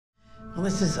Well,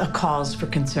 this is a cause for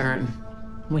concern.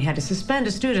 We had to suspend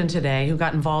a student today who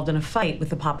got involved in a fight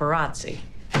with the paparazzi.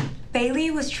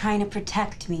 Bailey was trying to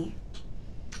protect me.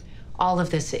 All of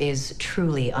this is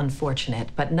truly unfortunate,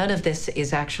 but none of this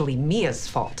is actually Mia's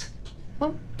fault.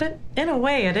 Well, but in a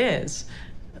way it is.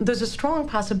 There's a strong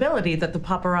possibility that the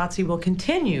paparazzi will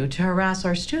continue to harass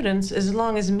our students as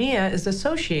long as Mia is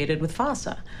associated with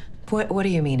FASA. What do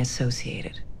you mean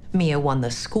associated? Mia won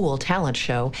the school talent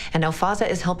show, and now FASA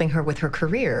is helping her with her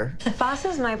career.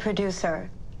 FASA's my producer.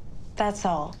 That's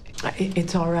all.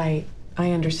 It's all right.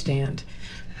 I understand.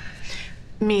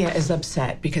 Mia is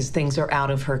upset because things are out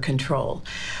of her control.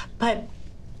 But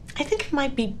I think it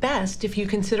might be best if you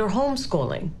consider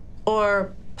homeschooling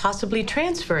or possibly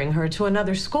transferring her to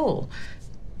another school.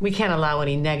 We can't allow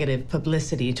any negative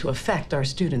publicity to affect our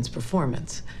students'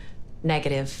 performance.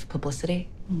 Negative publicity?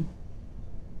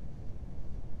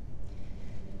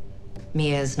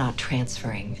 Mia is not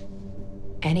transferring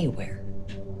anywhere.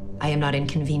 I am not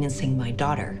inconveniencing my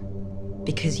daughter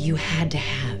because you had to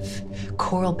have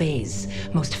Coral Bay's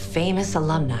most famous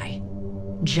alumni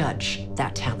judge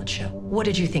that talent show. What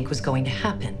did you think was going to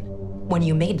happen when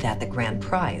you made that the grand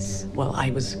prize? Well,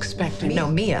 I was expecting... No,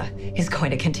 Mia is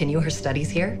going to continue her studies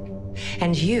here,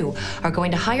 and you are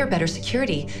going to hire better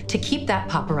security to keep that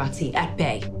paparazzi at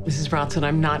bay. Mrs. Bronson,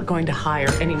 I'm not going to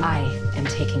hire any... I am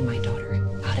taking my daughter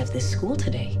out of this school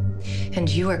today, and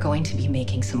you are going to be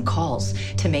making some calls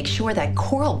to make sure that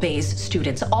Coral Bay's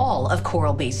students, all of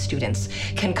Coral Bay's students,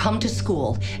 can come to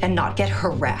school and not get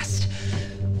harassed.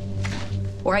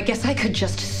 Or I guess I could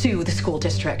just sue the school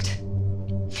district.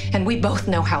 And we both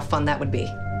know how fun that would be.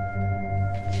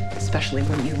 Especially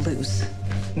when you lose.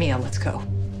 Mia, let's go.